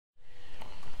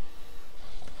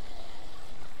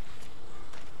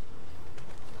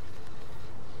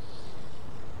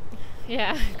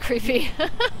Yeah, creepy.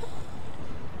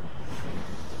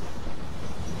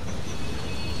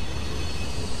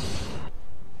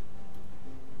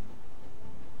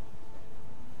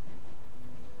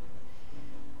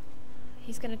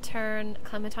 He's gonna turn.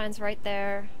 Clementine's right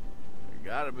there. It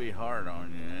gotta be hard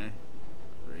on you, eh?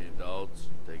 3 adults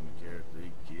taking care of 3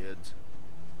 kids.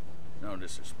 No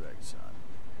disrespect, son.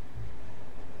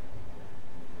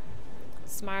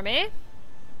 Smarmy.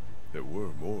 There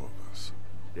were more of us.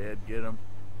 Dad get him?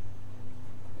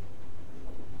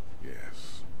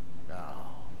 Yes.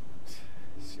 Oh, it's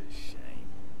a shame.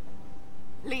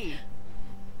 Lee!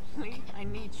 Lee, I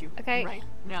need you. Okay. Right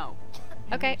now.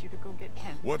 I Okay. need you to go get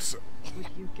Ken. What's... Would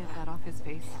you get that off his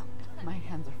face? My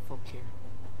hands are full here.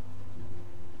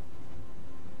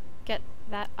 Get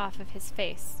that off of his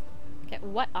face. Get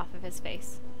what off of his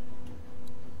face?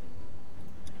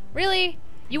 Really?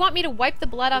 You want me to wipe the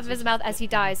blood off of his mouth as he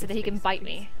dies so that he can bite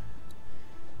me?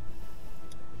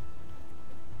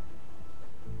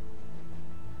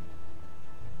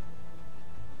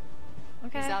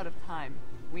 Okay. He's out of time.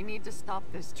 We need to stop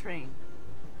this train.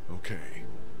 Okay.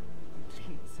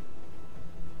 Please.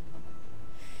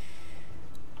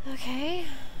 Okay.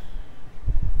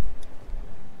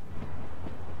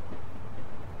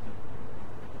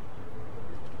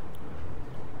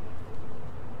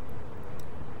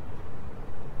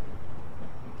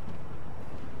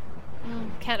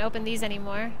 Can't open these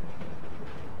anymore.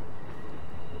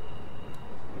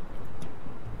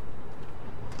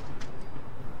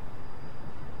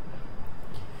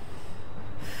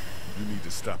 You need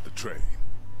to stop the train.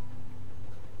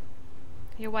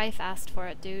 Your wife asked for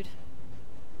it, dude.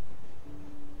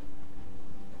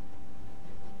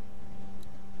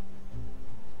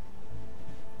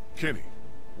 Kenny.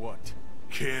 What?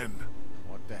 Ken.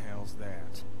 What the hell's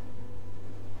that?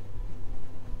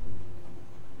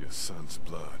 Your son's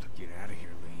blood. Get out of here,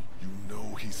 Lee. You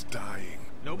know he's dying.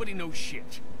 Nobody knows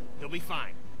shit. He'll be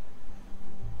fine.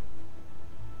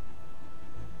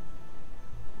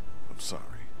 I'm sorry.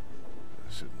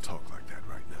 I shouldn't talk like that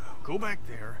right now. Go back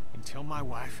there and tell my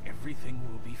wife everything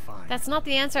will be fine. That's not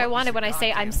the answer I What was wanted the when I say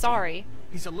goddamn I'm thing? sorry.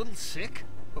 He's a little sick,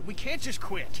 but we can't just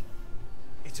quit.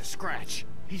 It's a scratch.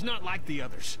 He's not like the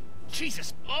others.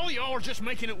 Jesus, all y'all are just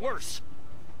making it worse.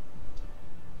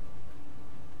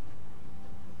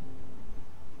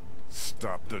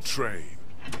 Stop the train.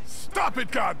 Stop it,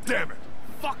 goddammit!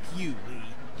 Fuck you, Lee.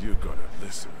 You're gonna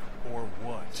listen. Or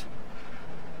what?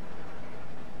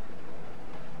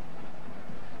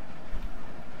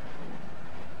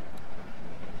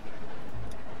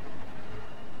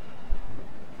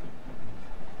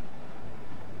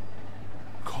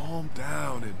 Calm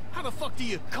down and... How the fuck do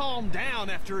you calm down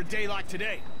after a day like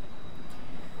today?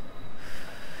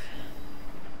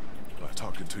 by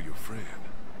talking to your friend.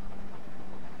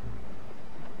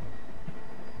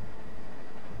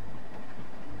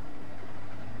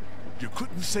 You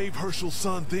couldn't save Herschel's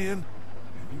son then, and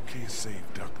you can't save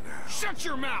Duck now. Shut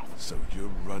your mouth! So you're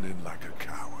running like a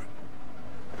coward.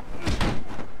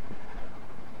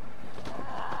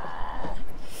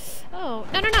 Oh,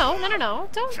 no.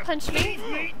 Don't punch me. Leave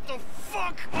me the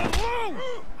fuck alone!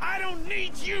 I don't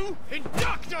need you, and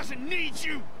Duck doesn't need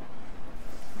you!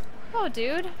 Oh,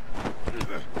 dude.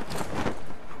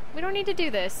 We don't need to do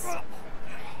this.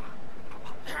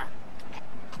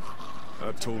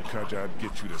 I told Kaja I'd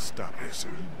get you to stop this,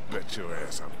 and you bet your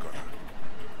ass I'm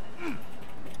gonna.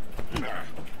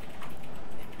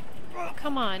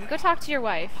 Come on, go talk to your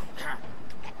wife.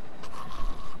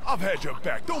 I've had your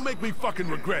back. Don't make me fucking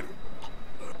regret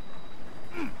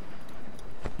it.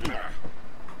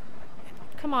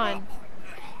 Come on.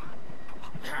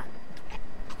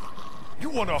 You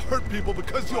want to hurt people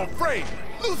because you're afraid.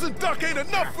 Losing Duck ain't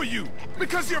enough for you.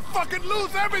 Because you're fucking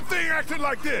lose everything acting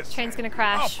like this. Train's gonna I'll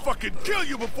crash. fucking kill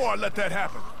you before I let that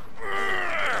happen.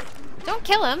 Don't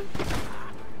kill him.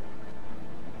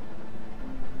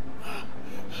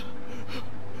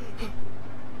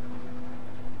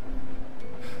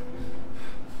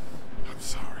 I'm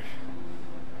sorry.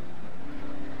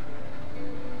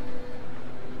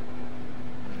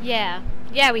 Yeah,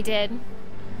 we did.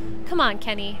 Come on,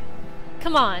 Kenny.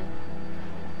 Come on.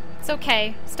 It's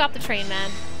okay. Stop the train,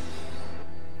 man.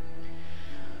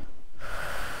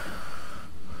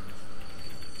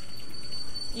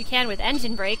 You can with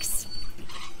engine brakes.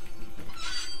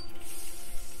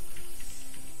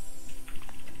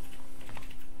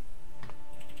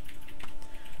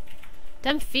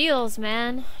 Them feels,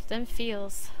 man. Them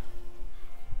feels.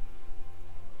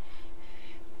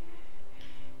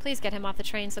 Please get him off the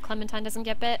train so Clementine doesn't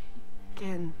get bit.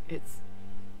 Again,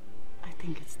 I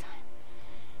think it's time.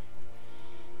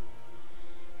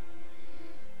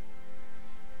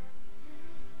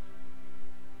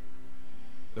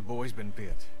 boy's been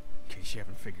bit, in case you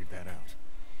haven't figured that out.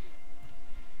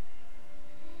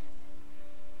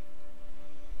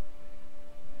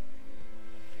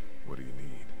 What do you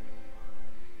need?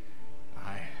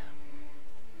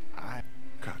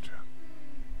 Gotcha.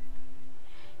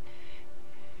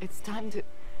 It's time to...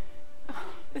 Oh,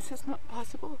 this is not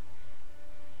possible.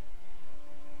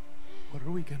 What are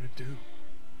we gonna do?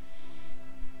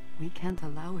 We can't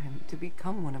allow him to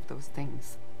become one of those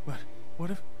things. But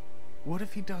what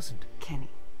if he doesn't? Kenny,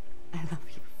 I love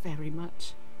you very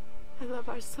much. I love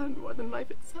our son more than life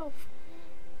itself.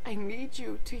 I need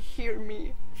you to hear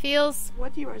me. Feels.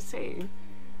 What you are saying,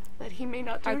 that he may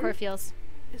not Hardcore turn, feels.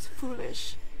 is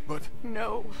foolish. But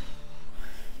No.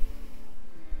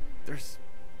 there's...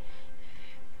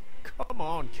 Come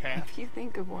on, Kat. If you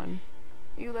think of one,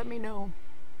 you let me know.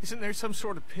 Isn't there some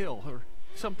sort of pill or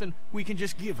something we can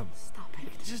just give him? Stop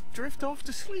it. Just drift off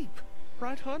to sleep.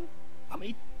 Right, hun? I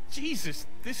mean, Jesus,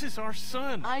 this is our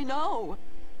son. I know,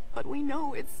 but we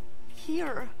know it's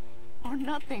here or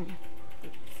nothing.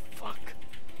 Fuck.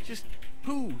 Just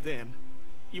who, then?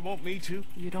 You want me to?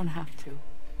 You don't have to.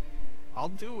 I'll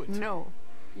do it. No,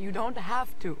 you don't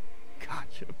have to.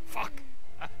 Gotcha. Fuck.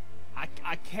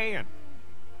 I can.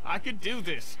 I can do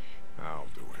this. I'll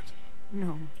do it.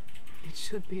 No, it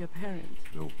should be apparent.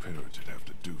 No parent should have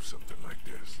to do something like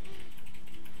this.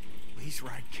 Lee's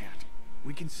right, Kat.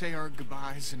 We can say our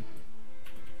goodbyes and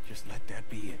just let that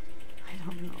be it. I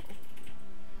don't know.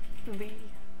 Lee,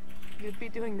 you'd be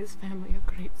doing this family a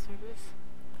great service.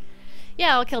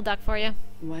 Yeah, I'll kill Duck for you.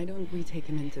 Why don't we take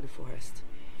him into the forest,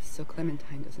 so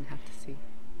Clementine doesn't have to see?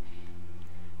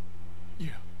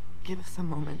 Yeah. Give us a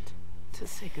moment to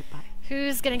say goodbye.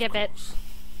 Who's gonna get bit?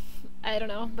 I don't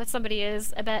know, but somebody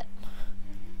is, I bet.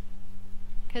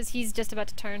 Because he's just about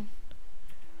to turn.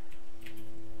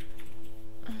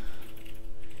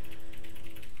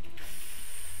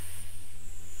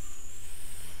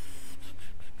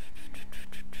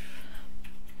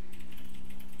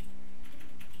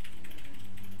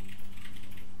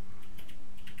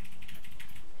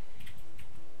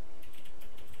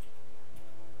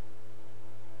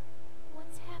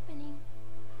 What's happening?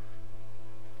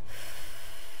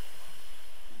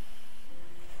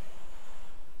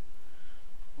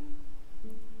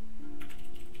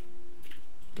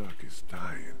 Duck is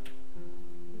dying.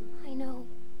 I know.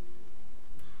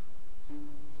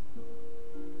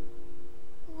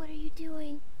 What are you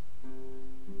doing?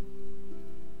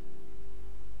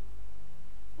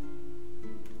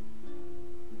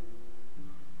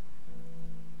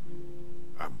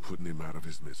 I'm putting him out of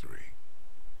his misery.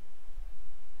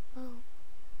 Oh,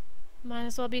 Might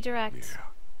as well be direct. Yeah.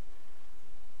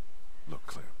 Look,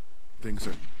 Clem. Things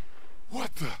are...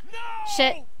 What the...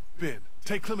 Shit. Ben,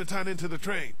 take Clementine into the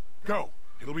train. Go.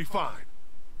 It'll be fine.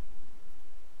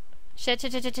 Shit,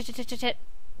 shit, shit, shit, shit, shit, shit, shit.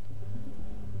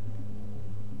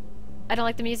 I don't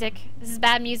like the music. This is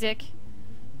bad music.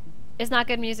 It's not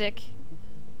good music.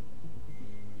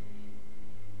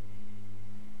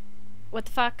 What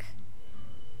the fuck?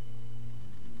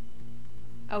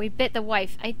 Oh, he bit the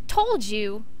wife. I told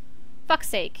you! Fuck's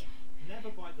sake. Never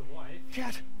bite the wife.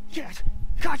 Kat!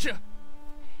 Gotcha!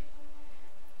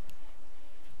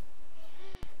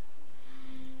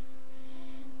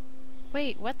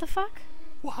 Wait, what the fuck?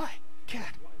 Why?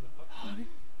 Kat! Honey?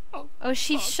 Oh,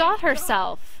 she shot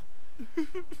herself.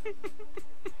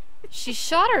 She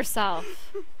shot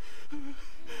herself.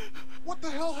 What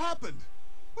the hell happened?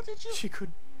 What did you... She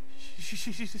could... She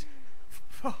just...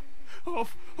 Oh,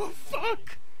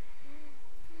 fuck!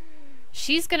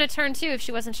 She's gonna turn too if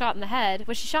she wasn't shot in the head.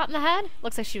 Was she shot in the head?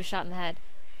 Looks like she was shot in the head.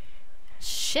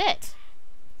 Shit.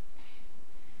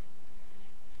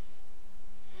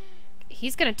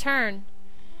 He's gonna turn.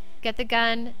 Get the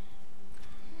gun.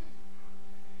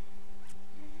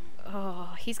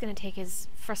 Oh, he's gonna take his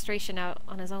frustration out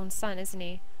on his own son, isn't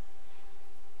he?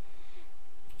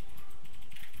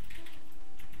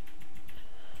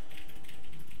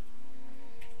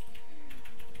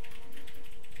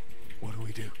 What do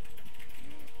we do?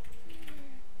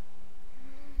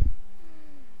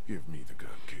 Give me the gun,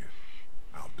 kid.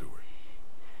 I'll do it.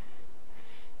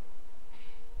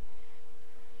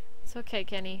 It's okay,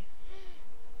 Kenny.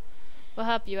 We'll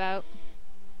help you out.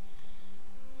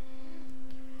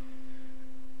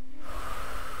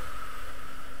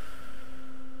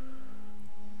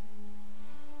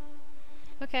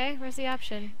 Okay, where's the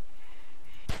option?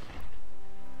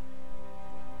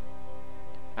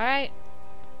 Alright.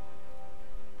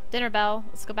 Dinner bell.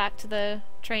 Let's go back to the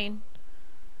train.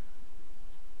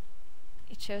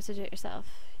 You chose to do it yourself.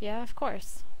 Yeah, of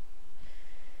course.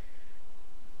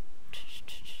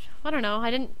 I don't know.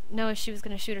 I didn't know if she was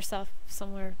going to shoot herself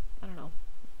somewhere. I don't know.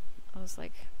 I was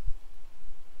like...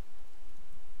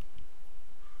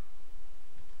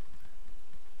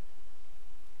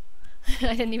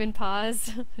 I didn't even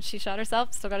pause. She shot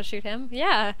herself, still gotta shoot him.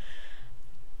 Yeah.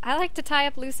 I like to tie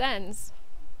up loose ends.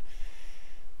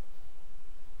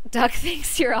 Duck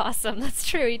thinks you're awesome. That's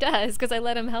true, he does, because I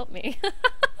let him help me.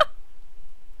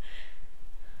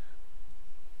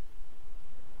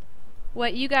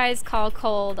 What you guys call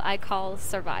cold, I call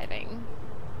surviving.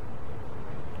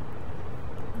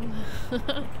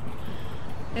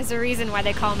 There's a reason why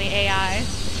they call me AI.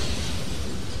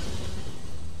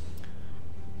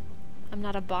 I'm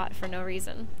not a bot for no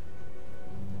reason.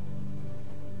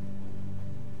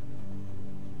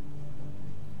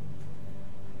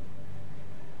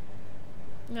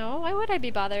 No, why would I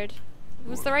be bothered? It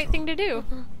was the right thing to do.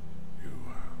 You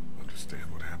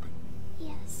understand what happened?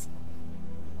 Yes.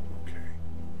 Okay.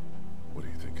 What are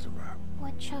you thinking about?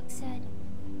 What Chuck said.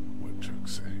 What Chuck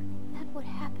say? That what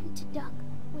happened to Duck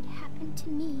would happen to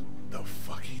me. The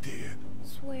fuck he did?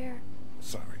 Swear.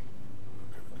 Sorry.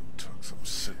 I'm gonna go talk some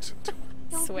sense into it.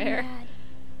 Don't Swear. be mad.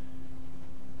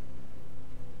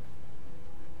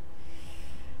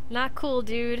 Not cool,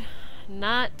 dude.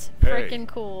 Not Hey. frickin'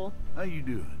 cool. How you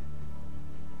doing?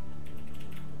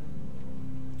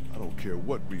 I don't care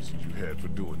what reasons you had for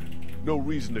doing it. No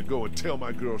reason to go and tell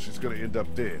my girl she's gonna end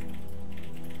up dead.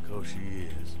 'Cause she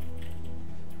is.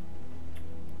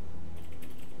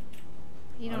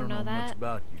 You I don't know much that?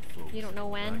 about you folks. You don't know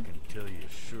but when? I can tell you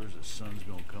as sure as the sun's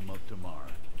gonna come up tomorrow.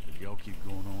 If y'all keep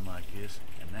going on like this,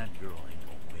 and that girl ain't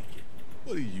gonna make it.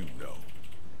 What do you know?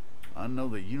 I know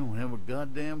that you don't have a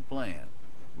goddamn plan.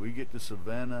 We get to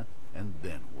Savannah, and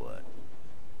then what?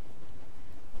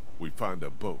 We find a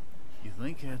boat. You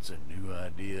think that's a new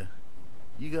idea?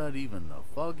 You got even the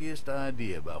foggiest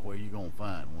idea about where you're gonna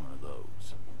find one of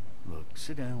those. Look,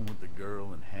 sit down with the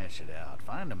girl and hash it out.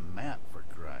 Find a map, for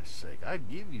Christ's sake. I'd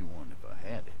give you one if I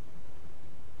had it.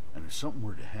 And if something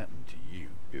were to happen to you,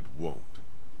 It won't.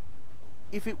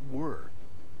 if it were,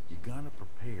 you gotta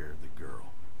prepare the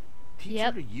girl. Teach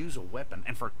Yep. her to use a weapon,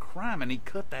 and for crime, and he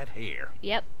cut that hair.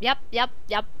 Yep.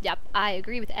 I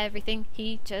agree with everything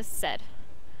he just said.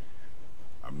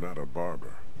 I'm not a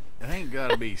barber. It ain't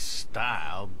gotta be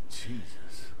styled.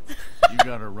 Jesus. You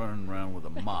got her running around with a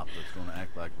mop that's gonna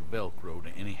act like Velcro to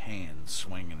any hand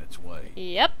swinging its way.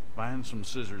 Yep. Find some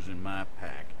scissors in my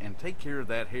pack and take care of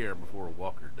that hair before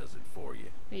Walker does it for you.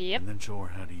 Yep. And then show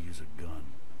her how to use a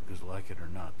gun. Because like it or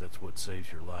not, that's what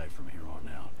saves your life from here on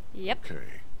out. Yep.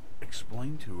 Okay.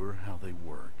 Explain to her how they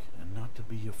work and not to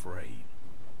be afraid.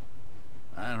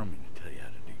 I don't mean to tell you how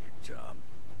to do your job,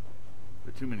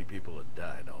 but too many people have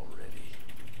died already.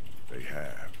 They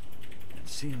have. And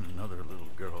seeing another little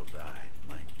girl die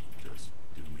might just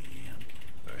do me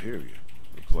in. I hear you.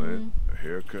 A plan, a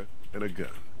haircut, and a gun.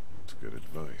 It's good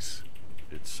advice.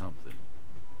 It's something.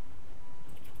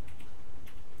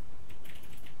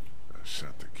 I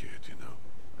shot the kid, you know.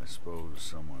 I suppose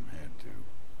someone had to.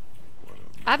 What a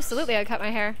mess. Absolutely, I cut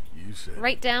my hair. You said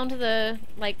Right down to the,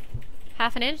 like,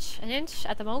 half an inch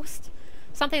at the most.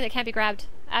 Something that can't be grabbed.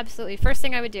 Absolutely. First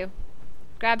thing I would do.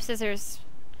 Grab scissors.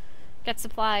 Get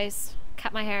supplies.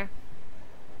 Cut my hair.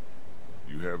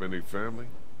 You have any family?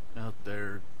 out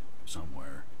there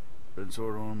somewhere. Been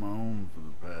sort of on my own for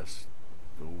the past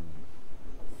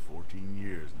 14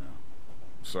 years now.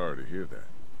 Sorry to hear that.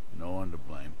 No one to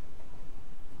blame.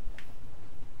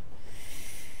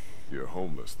 You're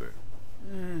homeless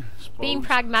then. Being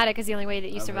pragmatic is the only way that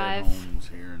you I've survive. had homes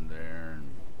here and there,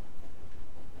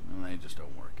 and they just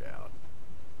don't work out.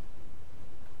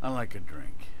 I like a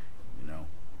drink, you know.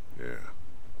 Yeah.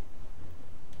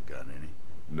 Got any?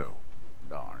 No.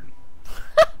 Darn.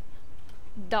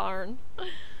 Darn.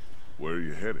 Where are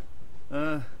you headed?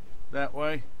 That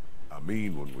way? I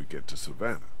mean when we get to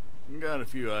Savannah. Got a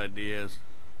few ideas.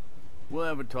 We'll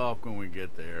have a talk when we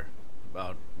get there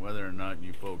about whether or not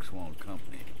you folks want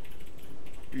company.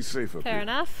 Be safe up Fair here.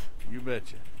 enough. You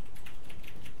betcha.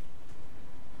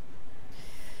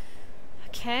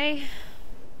 Okay.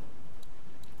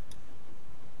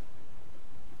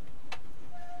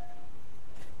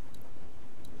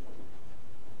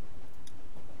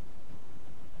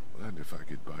 Mind if I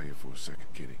get by you for a second,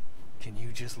 Kitty? Can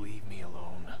you just leave me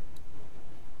alone?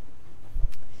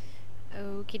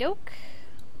 Okie doke.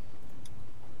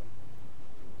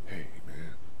 Hey,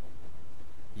 man.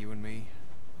 You and me,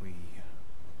 we...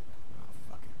 Oh,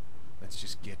 fuck it. Let's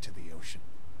just get to the ocean.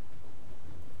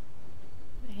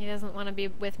 He doesn't want to be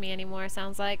with me anymore,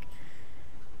 sounds like.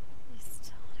 You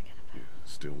still want to get a You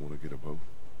still want to get a boat?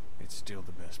 It's still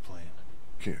the best plan.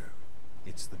 Ken,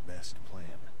 It's the best plan.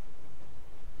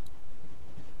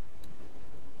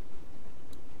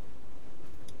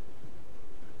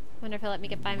 Wonder if he'll let me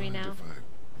get by me Mind now. if I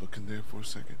look in there for a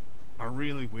second? I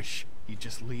really wish you'd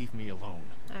just leave me alone.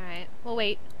 Alright, we'll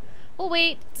wait. We'll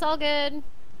wait. It's all good.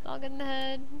 It's all good in the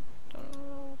hood.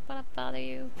 Don't wanna bother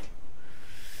you.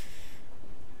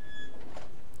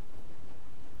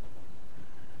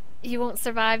 You won't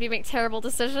survive, you make terrible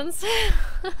decisions.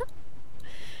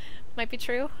 Might be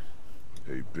true.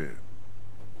 Hey, Ben.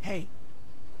 Hey,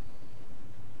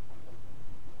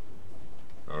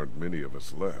 Aren't many of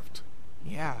us left.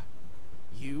 Yeah.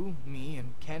 You, me,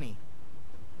 and Kenny.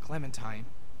 Clementine.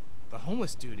 The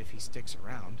homeless dude if he sticks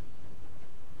around.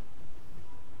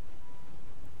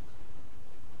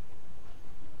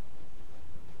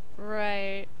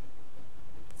 Right.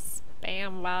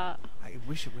 Spam bot. I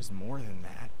wish it was more than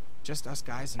that. Just us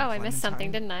guys and Oh, I missed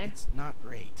something, Clementine. didn't I? It's not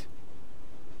great.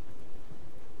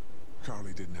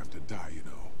 Carly didn't have to die, you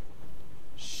know.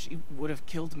 She would have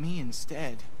killed me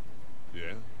instead.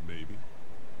 Yeah, maybe.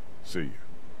 See ya.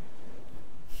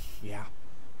 Yeah.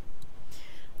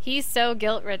 He's so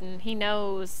guilt-ridden. He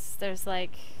knows there's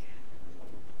like...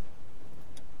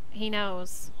 He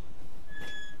knows.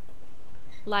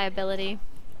 Liability.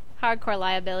 Hardcore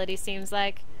liability seems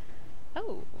like.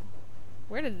 Oh.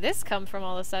 Where did this come from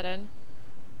all of a sudden?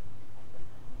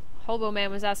 Hobo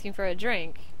Man was asking for a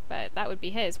drink, but that would be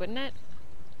his, wouldn't it?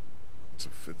 It's a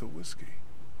fifth of whiskey.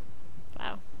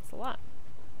 Wow, that's a lot.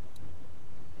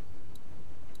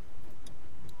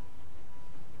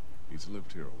 He's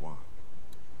lived here a while.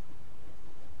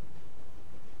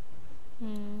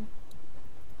 Hmm.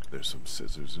 There's some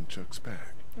scissors in Chuck's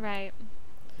bag. Right.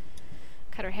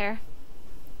 Cut her hair.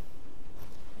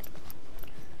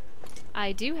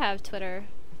 I do have Twitter.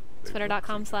 They look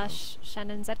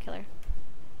Twitter.com/ShannonZKiller.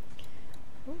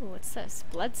 Ooh, what's this?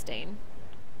 Bloodstain.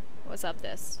 What's up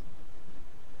this?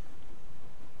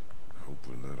 I hope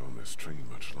we're not on this train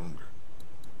much longer.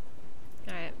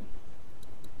 Alright.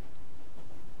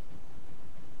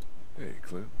 Hey,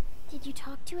 Clint. Did you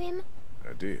talk to him?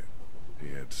 I did. He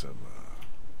had some,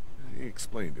 he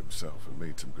explained himself and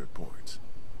made some good points.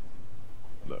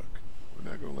 Look, we're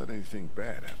not gonna let anything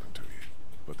bad happen to you,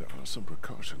 but there are some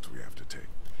precautions we have to take.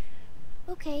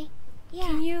 Okay. Yeah,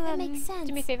 Can you that makes sense.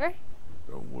 do me a favor?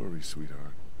 Don't worry,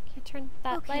 sweetheart. Can you turn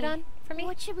that light Okay. on for me?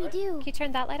 What should we do? Can you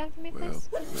turn that light on for me, Well, please?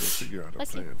 we'll figure out a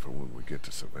Bless you. plan for when we get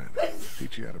to Savannah.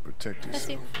 Teach you how to protect Bless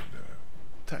yourself you. and,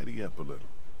 tidy up a little,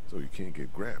 so you can't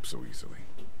get grabbed so easily.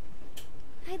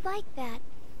 I'd like that.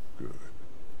 Good.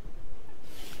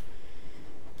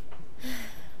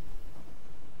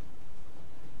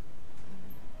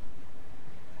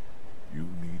 You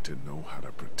need to know how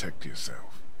to protect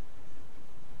yourself.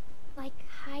 Like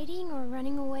hiding or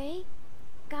running away?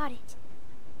 Got it.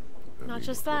 I Not mean,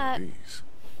 just with one of that. these.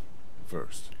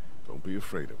 First, don't be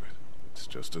afraid of it. It's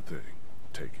just a thing.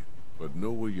 Take it. But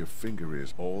know where your finger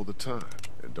is all the time.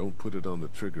 And don't put it on the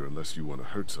trigger unless you want to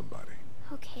hurt somebody.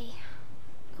 Okay.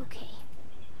 Okay.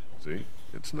 See?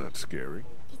 It's not scary.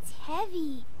 It's heavy.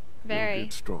 You'll Very.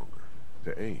 get stronger.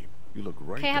 To aim, you look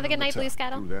right Okay, have a down good the night, Blue top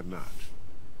Scattle. through that notch.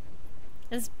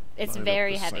 It's Line up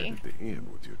very the sight heavy. at the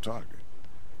end with your target.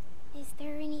 Is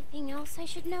there anything else I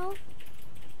should know?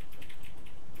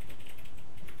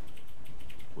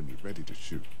 When you're ready to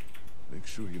shoot, make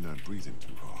sure you're not breathing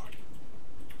too hard.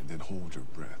 And then hold your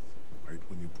breath right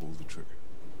when you pull the trigger.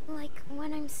 Like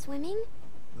when I'm swimming?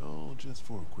 No, just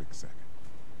for a quick second.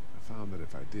 I found that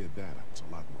if I did that, I was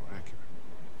a lot more accurate.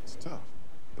 It's tough,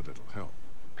 but it'll help.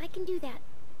 I can do that.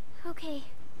 Okay.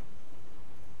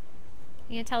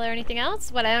 You gonna tell her anything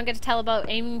else? What, I don't get to tell about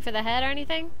aiming for the head or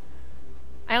anything?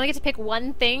 I only get to pick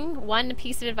one thing, one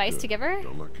piece of advice to Good. give her?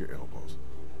 Don't lock your elbows.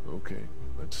 Okay,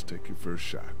 let's take your first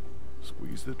shot.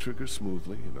 Squeeze the trigger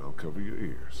smoothly, and I'll cover your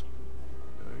ears.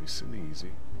 Nice and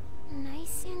easy.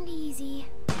 Nice and easy.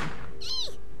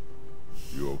 Eee!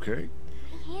 You okay?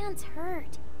 My hands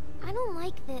hurt. I don't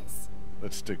like this.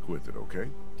 Let's stick with it, okay?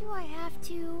 Do I have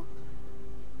to?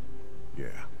 Yeah,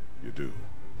 you do.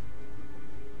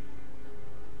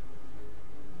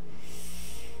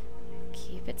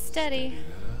 Keep it steady.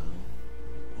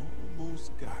 Now.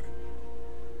 Almost got it.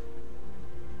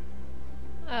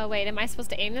 Oh wait, am I supposed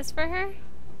to aim this for her?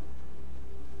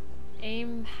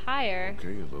 Aim higher.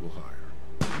 Okay, a little higher.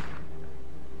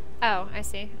 Oh, I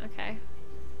see. Okay.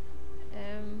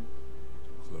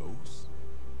 Close.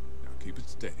 Now keep it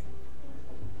steady.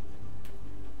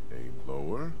 Aim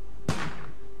lower.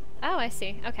 Oh, I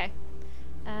see. Okay.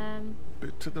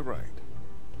 Bit to the right.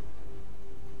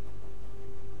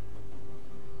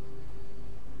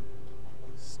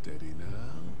 Steady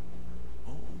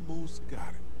now. Almost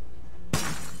got it.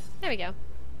 There we go.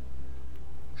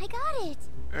 I got it.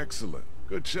 Excellent.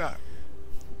 Good shot.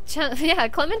 Yeah,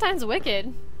 Clementine's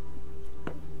wicked.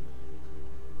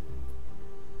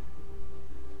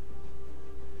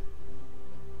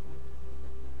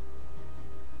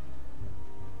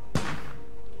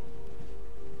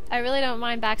 really don't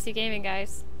mind backseat gaming,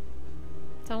 guys.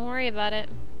 Don't worry about it.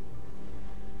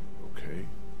 Okay,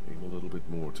 aim a little bit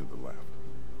more to the left.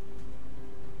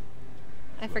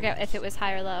 I forget if it was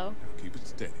high or low. Now keep it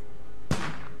steady.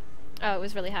 Oh, it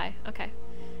was really high. Okay.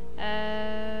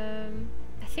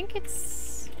 I think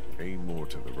it's... Aim more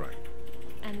to the right.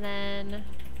 And then...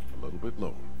 A little bit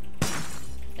lower.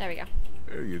 There we go.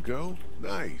 There you go.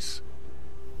 Nice.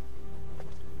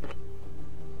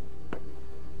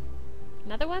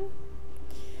 Another one?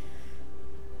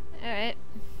 Alright.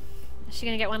 Is she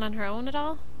gonna get one on her own at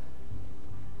all?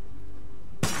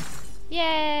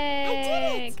 Yay!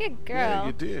 I did it! Good girl. Yeah,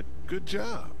 you did. Good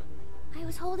job. I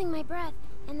was holding my breath,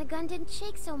 and the gun didn't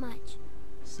shake so much.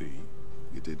 See?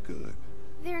 You did good.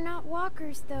 They're not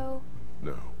walkers, though.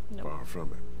 No, Nope. far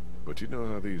from it. But you know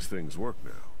how these things work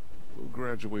now. We'll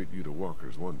graduate you to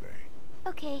walkers one day.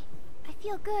 Okay, I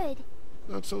feel good.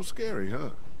 Not so scary,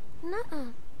 huh? Nuh-uh.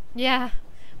 Yeah.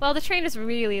 Well, the train is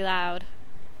really loud.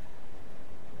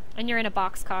 And you're in a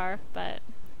boxcar, but...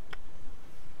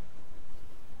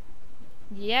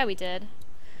 Yeah, we did.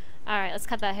 Alright, let's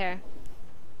cut that hair.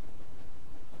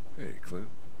 Hey, Clint.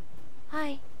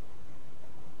 Hi.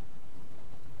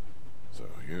 So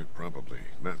you're probably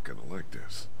not gonna like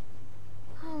this.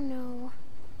 Oh no.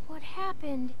 What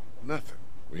happened? Nothing.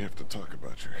 We have to talk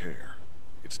about your hair.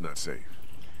 It's not safe.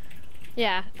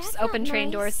 Yeah, That's just open not train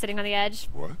nice. doors sitting on the edge.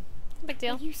 What? Big Are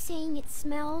deal. you saying it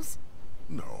smells?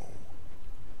 No.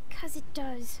 'Cause it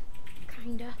does.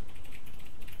 Kinda.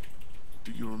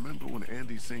 Do you remember when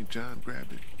Andy St. John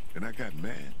grabbed it and I got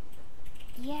mad?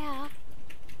 Yeah.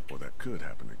 Well, that could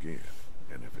happen again.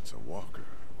 And if it's a walker,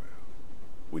 well,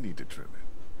 we need to trim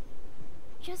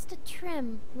it. Just a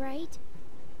trim, right?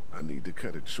 I need to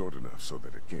cut it short enough so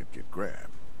that it can't get grabbed.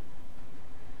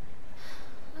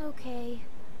 Okay.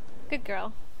 Good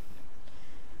girl.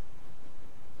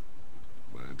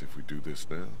 Mind if we do this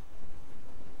now?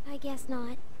 I guess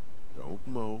not. Don't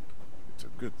mope. It's a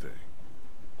good thing.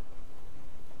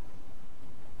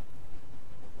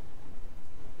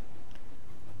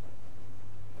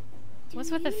 What's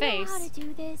with the Do you face? know how to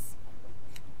do this?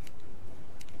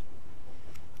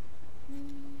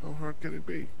 How hard can it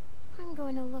be? I'm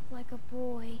going to look like a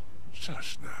boy.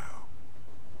 Shush now.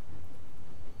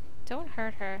 Don't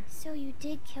hurt her. So you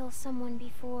did kill someone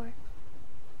before.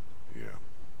 Yeah.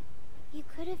 You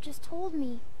could have just told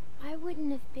me. I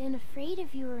wouldn't have been afraid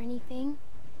of you or anything.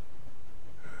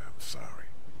 I'm sorry.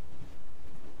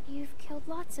 You've killed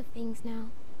lots of things now.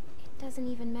 It doesn't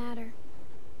even matter.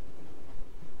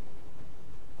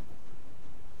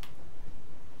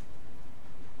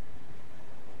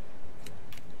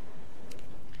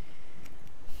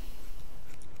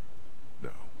 No,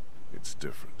 it's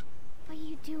different. But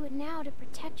you do it now to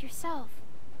protect yourself.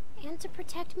 And to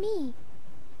protect me.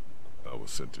 I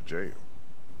was sent to jail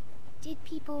Did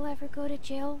people ever go to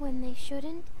jail when they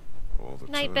shouldn't? all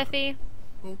the Night, time. Biffy.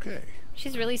 Okay.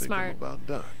 She's really I think smart. I'm about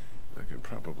done. I can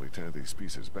probably tie these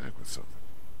pieces back with something.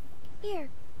 Here,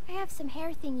 I have some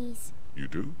hair thingies. You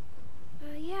do?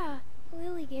 Yeah.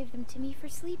 Lily gave them to me for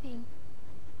sleeping.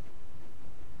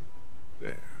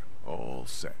 There. All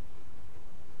set.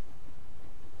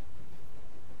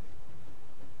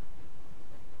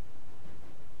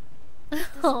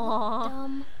 Aww.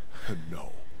 Dumb.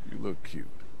 No. You look cute.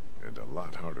 And a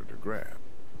lot harder to grab.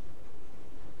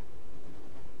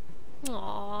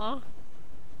 Aww.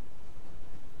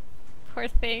 Poor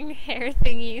thing. Hair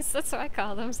thingies. That's what I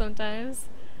call them sometimes.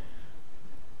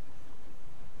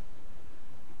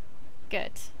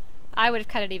 Good. I would have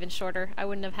cut it even shorter. I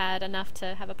wouldn't have had enough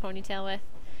to have a ponytail with.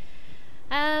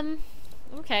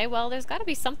 Okay, well, there's got to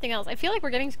be something else. I feel like we're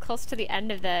getting close to the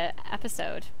end of the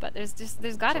episode, but there's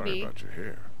got to Sorry be. about your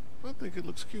hair. I think it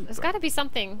looks cute. There's though. got to be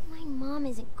something. My mom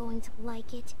isn't going to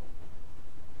like it.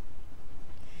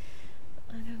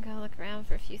 I'm gonna go look around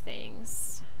for a few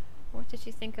things. What did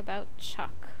you think about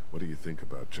Chuck? What do you think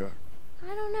about Chuck?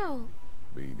 I don't know.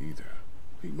 Me neither.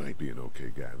 He might be an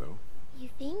okay guy, though. You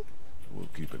think? We'll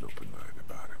keep an open mind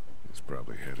about him. He's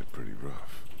probably had it pretty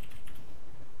rough.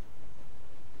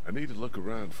 I need to look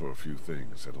around for a few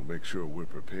things that'll make sure we're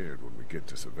prepared when we get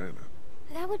to Savannah.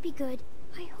 That would be good.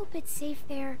 I hope it's safe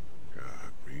there.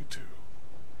 God, me too.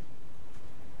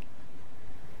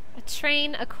 A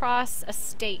train across a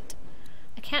state.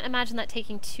 I can't imagine that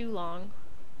taking too long.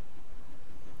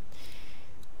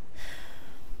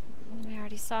 We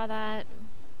already saw that.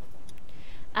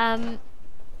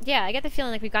 Yeah, I get the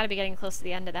feeling like we've got to be getting close to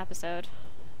the end of the episode.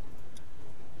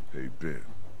 Hey, Ben.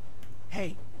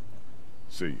 Hey.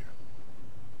 See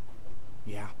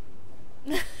ya.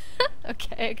 Yeah.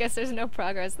 Okay, I guess there's no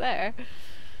progress there.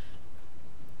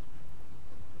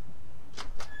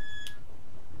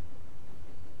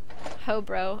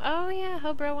 Hobro. Oh yeah,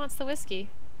 Hobro wants the whiskey.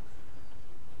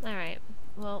 Alright.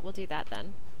 Well, we'll do that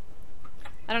then.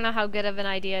 I don't know how good of an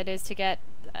idea it is to get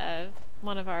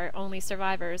one of our only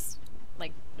survivors,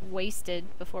 like, wasted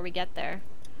before we get there.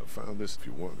 I found this if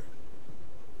you want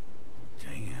it.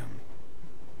 Damn.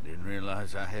 Didn't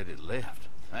realize I had it left.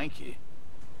 Thank you.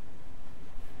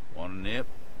 Want a nip?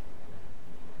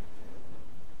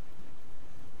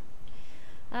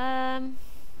 Nah,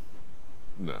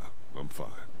 I'm fine.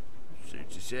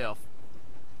 Suit yourself.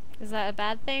 Is that a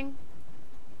bad thing?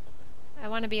 I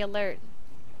want to be alert.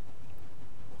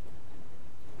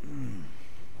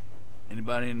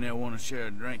 Anybody in there want to share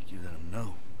a drink? You let them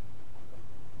know.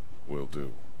 Will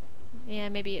do. Yeah,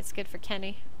 maybe it's good for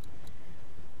Kenny.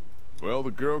 Well,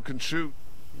 the girl can shoot.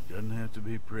 It doesn't have to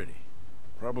be pretty.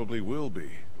 Probably will be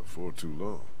before too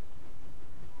long.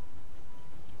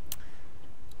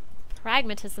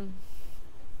 Pragmatism.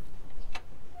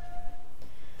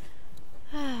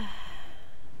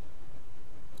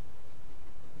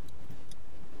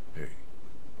 Hey,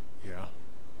 Yeah?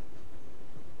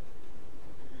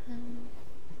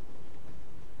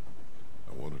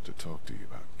 I wanted to talk to you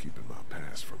about keeping my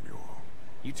past from you all.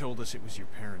 You told us it was your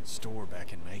parents' store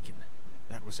back in Macon.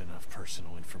 That was enough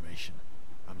personal information.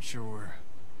 I'm sure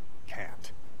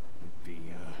Kat would be,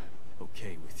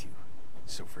 okay with you.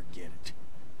 So forget it.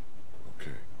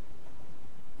 Okay.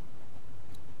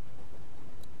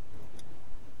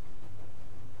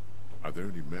 Are there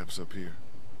any maps up here?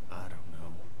 I don't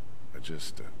know. I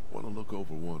just want to look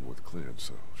over one with Clem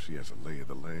so she has a lay of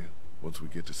the land once we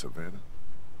get to Savannah.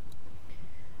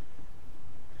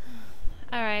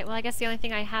 Alright, well I guess the only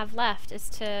thing I have left is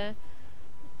to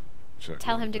Chuck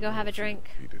tell him wanted to go know have a if you drink.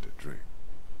 needed a drink.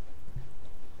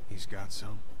 He's got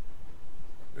some.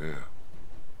 Yeah.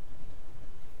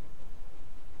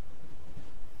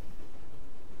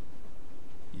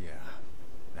 Yeah,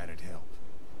 that'd help.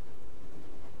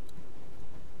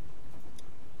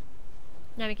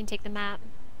 Now we can take the map.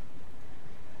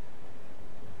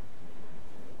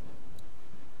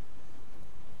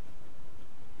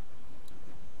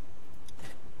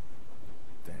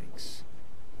 Thanks.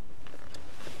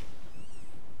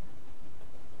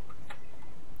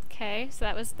 Okay, so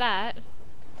that was that.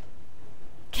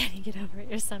 Can you get over it?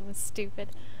 Your son was stupid.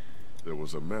 There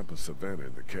was a map of Savannah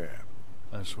in the cab.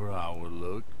 That's where I would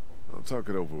look. I'll talk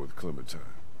it over with Clementine.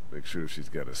 Make sure she's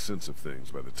got a sense of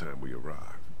things by the time we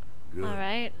arrive. Good.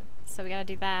 Alright, so we gotta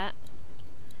do that.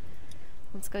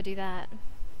 Let's go do that.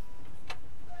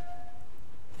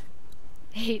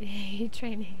 Hate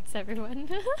train hates everyone.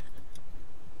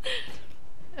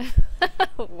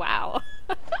 Wow.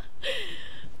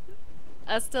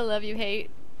 I still love you, hate.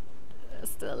 I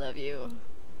still love you.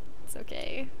 It's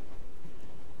okay.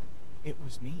 It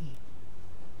was me.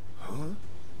 Huh?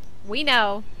 We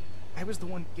know. I was the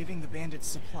one giving the bandits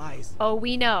supplies. Oh,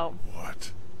 we know.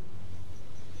 What?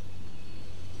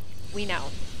 We know.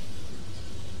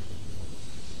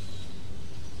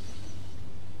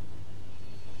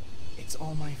 It's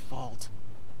all my fault.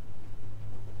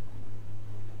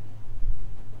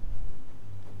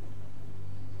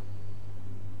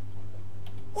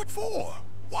 What for?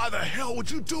 Why the hell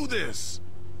would you do this?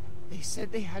 They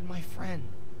said they had my friend,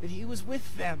 that he was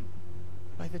with them.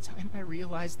 By the time I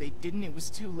realized they didn't, it was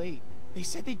too late. They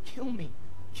said they'd kill me.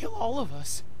 Kill all of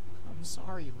us. I'm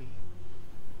sorry, Lee.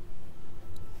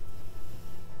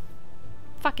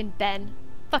 Fucking Ben.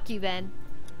 Fuck you, Ben.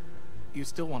 You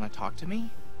still want to talk to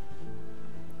me?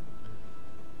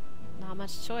 Not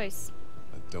much choice.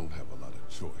 I don't have a lot of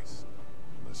choice,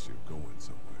 unless you're going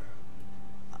somewhere.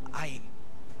 I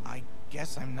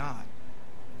guess I'm not.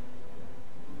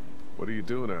 What are you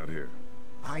doing out here?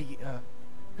 I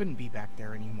couldn't be back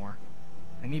there anymore.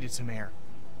 I needed some air.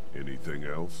 Anything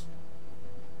else?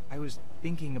 I was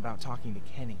thinking about talking to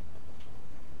Kenny.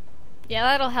 Yeah,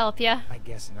 that'll help ya. I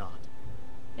guess not.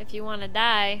 If you want to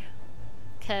die.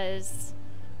 'Cause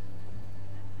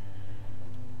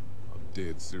I'm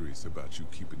dead serious about you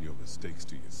keeping your mistakes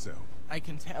to yourself. I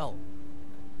can tell.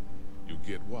 You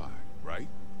get why, right?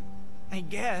 I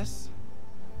guess.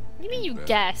 what do you mean you Better.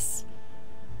 guess?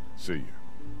 See ya.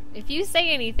 If you say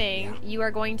anything, you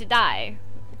are going to die.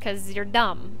 Because you're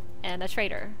dumb and a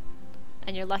traitor.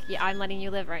 And you're lucky I'm letting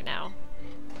you live right now.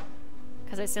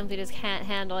 Because I simply just can't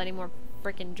handle any more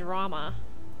freaking drama.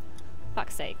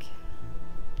 Fuck's sake.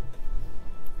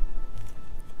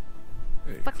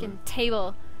 Hey, Fucking Clem,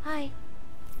 table. Hi.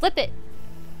 Flip it.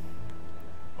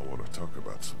 I want to talk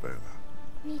about Savannah.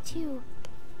 Me too.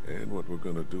 And what we're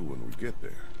gonna do when we get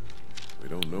there. We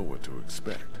don't know what to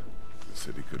expect. The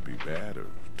city could be bad or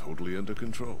totally under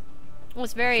control. Well,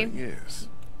 it's Thing very... is,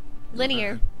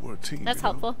 linear. We're a team. That's you know?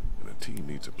 helpful. And a team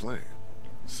needs a plan.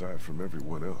 Aside from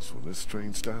everyone else, when this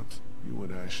train stops, you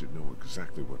and I should know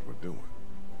exactly what we're doing.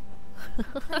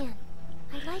 Plan.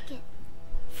 I like it.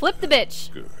 Flip the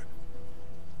bitch. Good.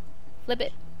 Flip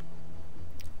it.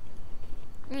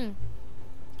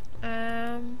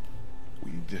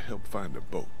 We need to help find a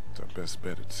boat. It's our best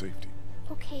bet at safety.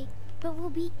 Okay, but we'll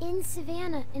be in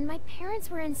Savannah, and my parents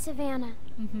were in Savannah.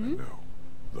 I know.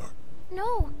 Look,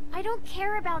 No, I don't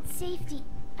care about safety.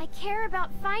 I care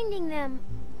about finding them.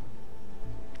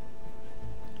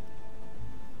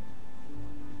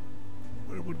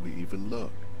 where would we even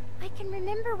look? I can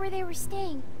remember where they were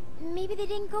staying. Maybe they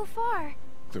didn't go far.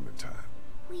 Clementine.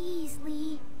 Please,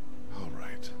 Lee. All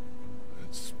right.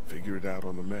 Let's figure it out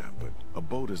on the map, but a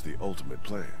boat is the ultimate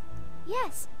plan.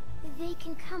 Yes, they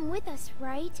can come with us,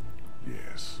 right?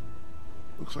 Yes.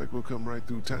 Looks like we'll come right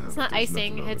through town. It's if not there's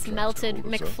icing, nothing on the it's tracks to melted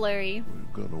hold us up. McFlurry.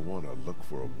 We're gonna want to look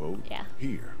for a boat Yeah.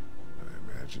 here,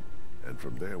 I imagine. And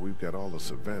from there, we've got all of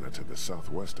Savannah to the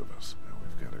southwest of us. Now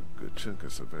we've got a good chunk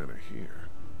of Savannah here.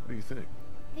 What do you think?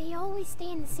 They always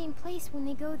stay in the same place when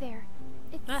they go there.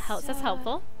 It's, That helps. That's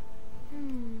helpful.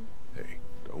 Hey,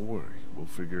 don't worry. We'll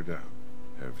figure it out.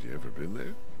 Have you ever been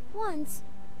there? Once.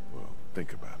 Well,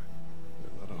 think about it.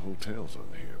 There are a lot of hotels on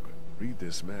here, but read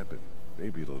this map and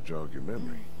maybe it'll jog your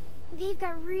memory. They've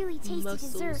got really tasty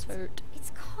desserts. hurt.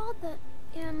 It's called the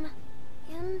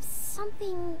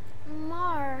something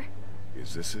Mar.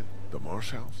 Is this it? The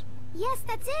Marsh House? Yes,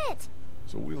 that's it.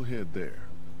 So we'll head there.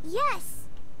 Yes.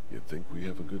 You think we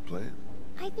have a good plan?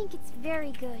 I think it's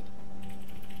very good.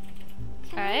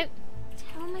 Can Alright. I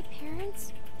tell my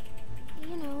parents?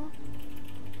 You know.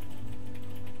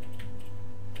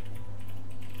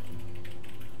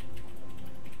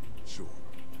 Sure.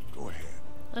 Go ahead.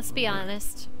 Let's be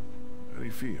honest. How do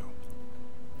you feel?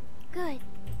 Good.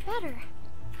 Better.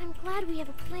 I'm glad we have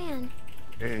a plan.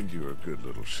 And you're a good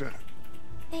little shot.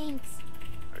 Thanks.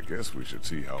 I guess we should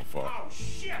see how far. Oh,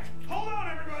 shit! Hold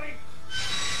on, everybody!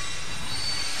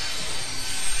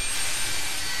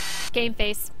 Game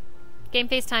face. Game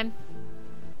face time.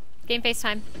 Game face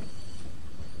time.